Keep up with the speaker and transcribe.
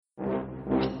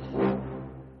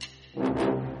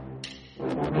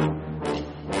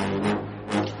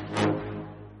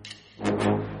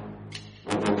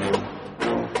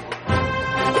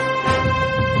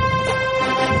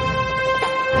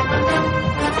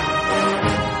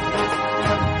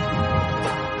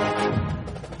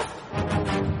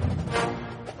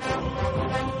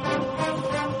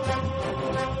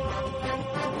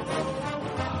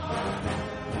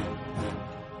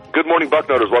morning,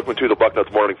 Bucknoters. Welcome to the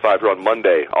Bucknuts Morning Five here on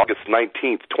Monday, August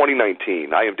 19th,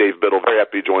 2019. I am Dave Biddle, very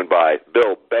happy to be joined by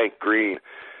Bill Bank Greene.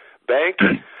 Bank,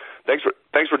 thanks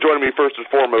for joining me first and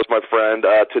foremost, my friend.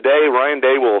 Today, Ryan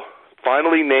Day will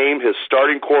finally name his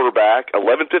starting quarterback.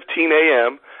 11:15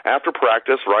 a.m. after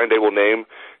practice, Ryan Day will name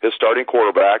his starting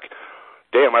quarterback.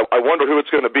 Damn, I wonder who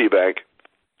it's going to be, Bank.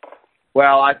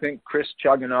 Well, I think Chris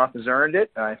Chugginoff has earned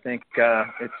it. I think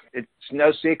it's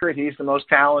no secret he's the most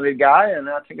talented guy, and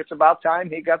I think it's about time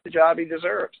he got the job he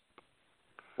deserves.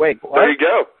 Wait, what? There you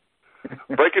go.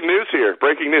 Breaking news here.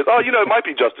 Breaking news. Oh, it might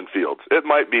be Justin Fields. It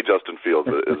might be Justin Fields,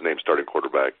 his named starting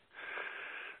quarterback.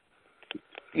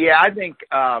 Yeah, I think,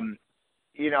 I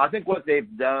think what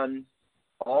they've done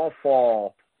all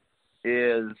fall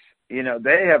is,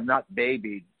 they have not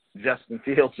babied Justin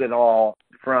Fields at all,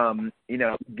 from,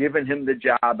 giving him the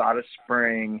job out of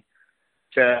spring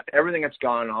to everything that's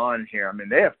gone on here. I mean,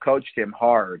 they have coached him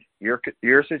hard.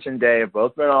 Yurcich and Day have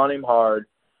both been on him hard.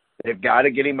 They've got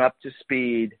to get him up to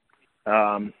speed.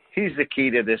 He's the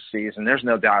key to this season. There's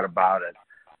no doubt about it.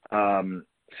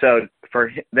 So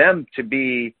for them to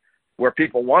be where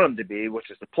people want him to be, which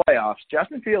is the playoffs,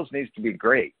 Justin Fields needs to be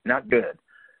great, not good.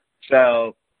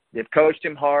 So they've coached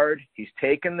him hard. He's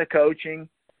taken the coaching.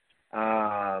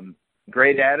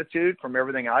 Great attitude from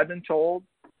everything I've been told,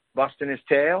 busting his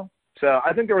tail. So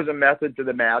I think there was a method to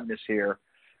the madness here,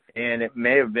 and it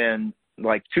may have been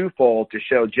like twofold to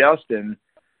show Justin,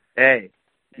 hey,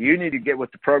 you need to get with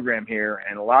the program here,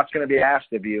 and a lot's going to be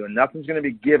asked of you, and nothing's going to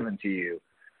be given to you.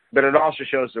 But it also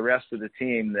shows the rest of the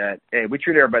team that, hey, we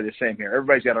treat everybody the same here.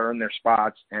 Everybody's got to earn their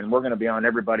spots, and we're going to be on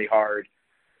everybody hard,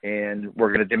 and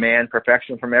we're going to demand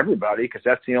perfection from everybody because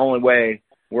that's the only way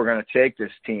we're going to take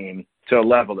this team to a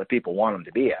level that people want them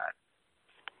to be at.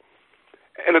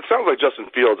 And it sounds like Justin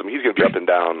Fields, he's going to be up and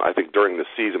down, I think, during the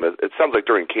season. It sounds like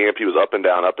during camp he was up and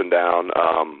down.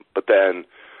 But then,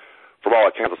 from all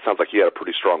accounts, it sounds like he had a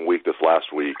pretty strong week this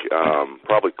last week,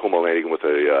 probably culminating with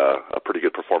a pretty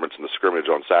good performance in the scrimmage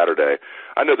on Saturday.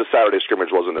 I know the Saturday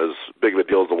scrimmage wasn't as big of a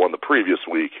deal as the one the previous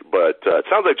week, but it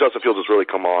sounds like Justin Fields has really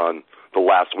come on the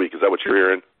last week. Is that what you're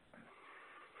hearing?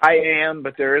 I am,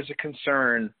 but there is a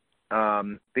concern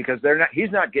because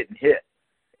he's not getting hit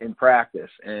in practice.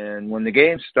 And when the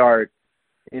games start,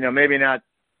 maybe not.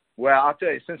 Well, I'll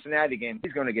tell you, Cincinnati game,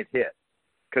 he's going to get hit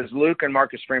because Luke and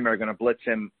Marcus Freeman are going to blitz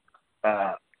him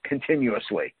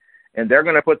continuously. And they're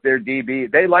going to put their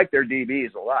DB. They like their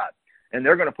DBs a lot. And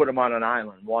they're going to put them on an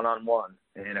island, one-on-one.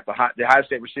 And if the Ohio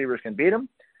State receivers can beat them,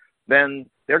 then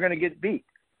they're going to get beat.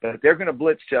 But they're going to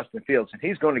blitz Justin Fields, and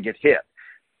he's going to get hit.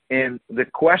 And the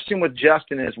question with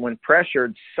Justin is when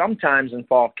pressured, sometimes in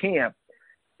fall camp,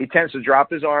 he tends to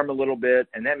drop his arm a little bit,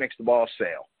 and that makes the ball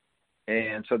sail.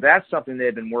 And so that's something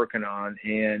they've been working on.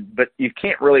 But you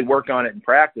can't really work on it in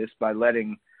practice by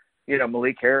letting,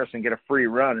 Malik Harrison get a free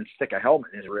run and stick a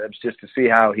helmet in his ribs just to see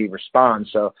how he responds.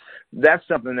 So that's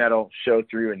something that'll show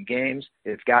through in games.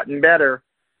 It's gotten better,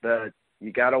 but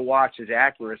you got to watch his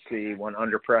accuracy when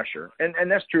under pressure. And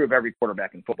that's true of every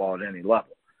quarterback in football at any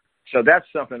level. So that's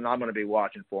something I'm going to be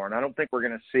watching for. And I don't think we're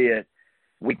going to see it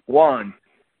week 1,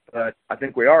 but I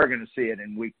think we are going to see it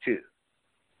in week 2.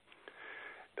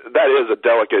 That is a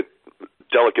delicate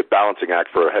balancing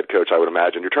act for a head coach, I would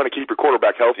imagine. You're trying to keep your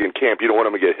quarterback healthy in camp. You don't want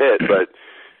him to get hit, but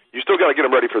you still got to get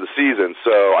him ready for the season.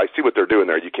 So I see what they're doing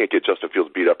there. You can't get Justin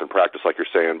Fields beat up in practice like you're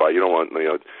saying, but you don't want,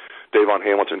 Davon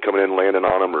Hamilton coming in and landing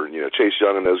on him, or, Chase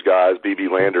Young and those guys, B.B.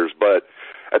 Landers. But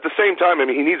at the same time,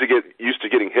 he needs to get used to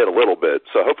getting hit a little bit.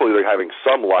 So hopefully they're having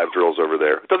some live drills over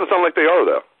there. It doesn't sound like they are,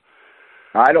 though.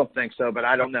 I don't think so, but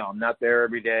I don't know. I'm not there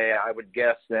every day. I would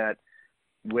guess that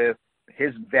with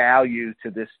his value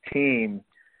to this team,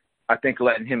 I think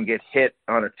letting him get hit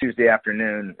on a Tuesday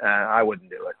afternoon, I wouldn't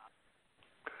do it.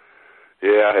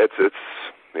 Yeah,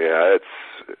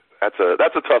 that's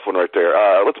a tough one right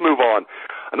there. Let's move on.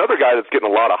 Another guy that's getting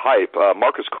a lot of hype,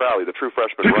 Marcus Crowley, the true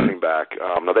freshman running back.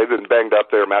 Now they've been banged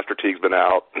up there. Master Teague's been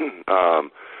out.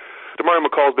 Demario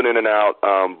McCall's been in and out.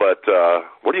 But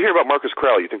what do you hear about Marcus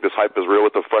Crowley? You think this hype is real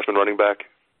with the freshman running back?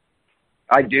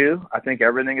 I do. I think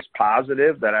everything is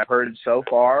positive that I've heard so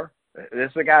far. This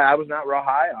is a guy I was not real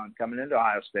high on coming into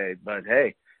Ohio State, but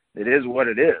hey, it is what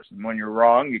it is. And when you're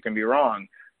wrong, you can be wrong.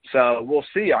 So we'll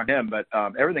see on him, but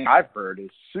everything I've heard is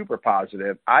super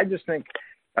positive. I think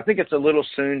it's a little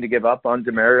soon to give up on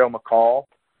Demario McCall.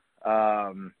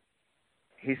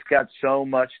 He's got so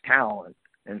much talent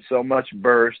and so much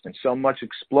burst and so much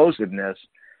explosiveness,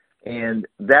 and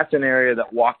that's an area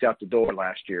that walked out the door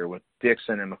last year with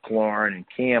Dixon and McLaurin and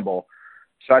Campbell.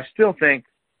 So I still think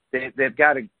they've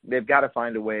got to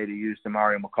find a way to use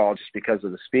Demario McCall just because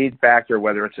of the speed factor,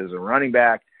 whether it's as a running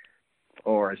back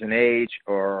or as an H,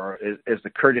 or as the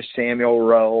Curtis Samuel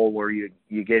role where you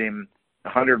get him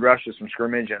 100 rushes from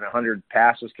scrimmage and 100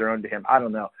 passes thrown to him. I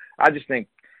don't know. I just think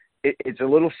it's a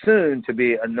little soon to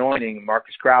be anointing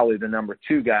Marcus Crowley the number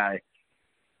 2 guy,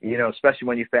 especially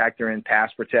when you factor in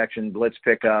pass protection, blitz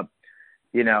pickup,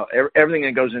 everything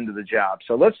that goes into the job.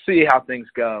 So let's see how things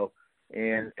go.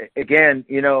 And again,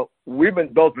 we've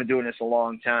both been doing this a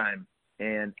long time,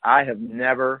 and I have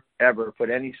never, ever put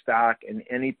any stock in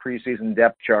any preseason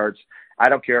depth charts. I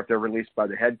don't care if they're released by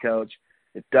the head coach.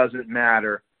 It doesn't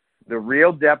matter. The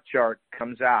real depth chart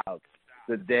comes out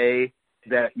the day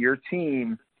that your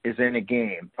team is in a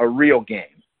game, a real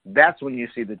game. That's when you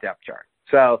see the depth chart.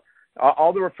 So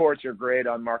all the reports are great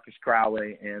on Marcus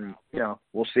Crowley, and,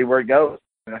 we'll see where it goes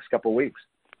in the next couple of weeks.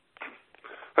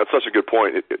 That's such a good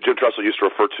point. Jim Tressel used to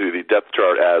refer to the depth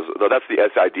chart as, though that's the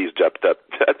SID's depth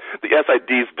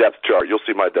chart. You'll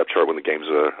see my depth chart when the games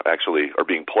actually are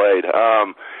being played.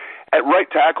 At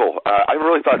right tackle, I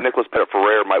really thought Nicholas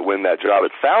Petit-Frere might win that job.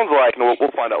 It sounds like, and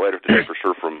we'll find out later today for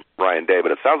sure from Ryan Day,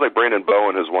 but it sounds like Branden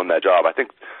Bowen has won that job. I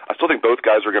still think both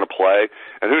guys are going to play,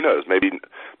 and who knows, maybe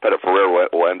Petit-Frere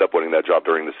will end up winning that job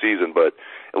during the season. But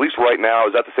at least right now,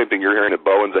 is that the same thing you're hearing, that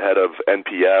Bowen's ahead of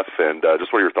NPF? And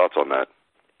just what are your thoughts on that?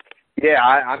 Yeah,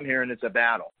 I'm hearing it's a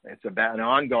battle. It's an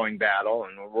ongoing battle,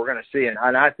 and we're going to see it.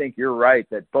 And I think you're right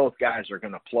that both guys are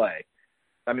going to play.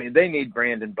 I mean, they need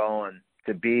Branden Bowen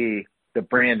to be the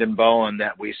Branden Bowen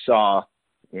that we saw,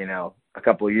 a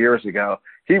couple of years ago.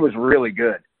 He was really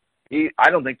good.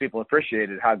 I don't think people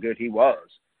appreciated how good he was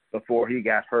before he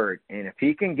got hurt. And if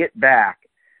he can get back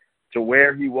to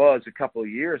where he was a couple of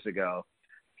years ago,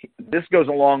 this goes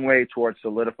a long way towards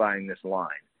solidifying this line.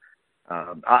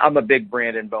 I'm a big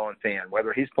Branden Bowen fan,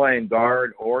 whether he's playing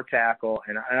guard or tackle,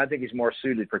 and I think he's more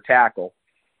suited for tackle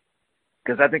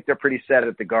because I think they're pretty set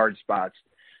at the guard spots.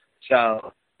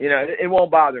 So, it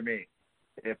won't bother me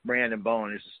if Branden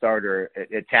Bowen is a starter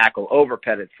at tackle over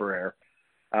Petit-Frere.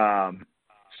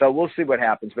 So we'll see what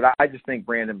happens. But I just think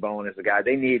Branden Bowen is the guy.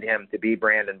 They need him to be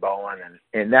Branden Bowen,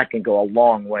 and that can go a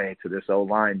long way to this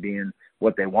O-line being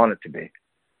what they want it to be.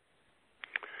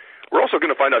 We're also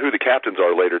going to find out who the captains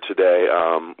are later today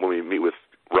when we meet with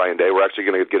Ryan Day. We're actually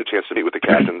going to get a chance to meet with the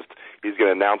captains. He's going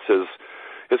to announce his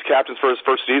captains for his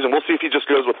first season. We'll see if he just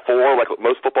goes with 4 like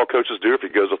most football coaches do, if he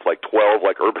goes with 12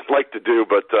 like Urban like to do.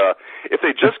 But if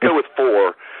they just go with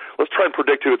 4, let's try and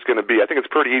predict who it's going to be. I think it's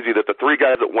pretty easy that the 3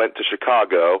 guys that went to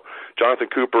Chicago,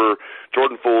 Jonathan Cooper,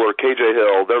 Jordan Fuller, KJ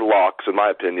Hill, they're locks in my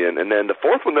opinion. And then the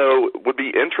 4th one, though, would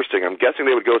be interesting. I'm guessing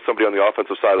they would go with somebody on the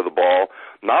offensive side of the ball.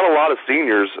 Not a lot of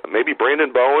seniors. Maybe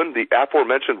Branden Bowen, the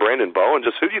aforementioned Branden Bowen.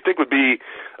 Just who do you think would be,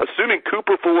 assuming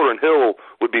Cooper, Fuller, and Hill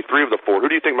would be 3 of the 4, who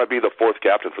do you think might be the 4th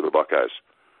captain for the Buckeyes?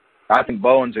 I think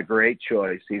Bowen's a great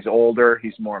choice. He's older.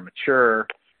 He's more mature.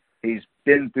 He's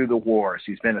been through the wars.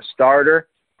 He's been a starter.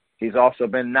 He's also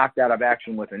been knocked out of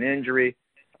action with an injury.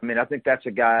 I mean, I think that's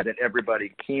a guy that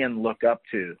everybody can look up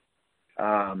to.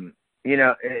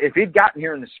 If he'd gotten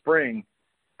here in the spring,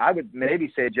 I would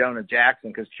maybe say Jonah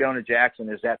Jackson, because Jonah Jackson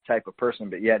is that type of person,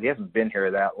 but yet he hasn't been here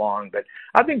that long. But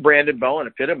I think Branden Bowen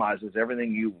epitomizes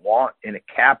everything you want in a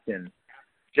captain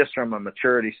just from a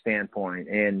maturity standpoint.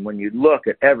 And when you look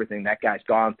at everything that guy's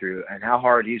gone through and how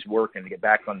hard he's working to get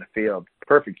back on the field,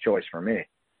 perfect choice for me.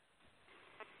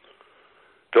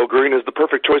 Bill Greene is the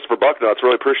perfect choice for Bucknuts.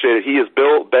 Really appreciate it. He is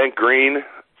Bill Bank Greene.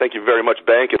 Thank you very much,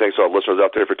 Bank, and thanks to all the listeners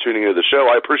out there for tuning into the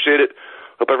show. I appreciate it.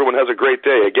 Hope everyone has a great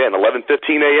day. Again, 11:15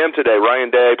 a.m. today,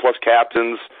 Ryan Day plus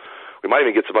captains. We might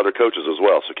even get some other coaches as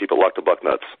well, so keep it locked to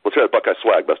Bucknuts. Let's hear that Buckeye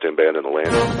swag, best damn band in the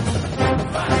land.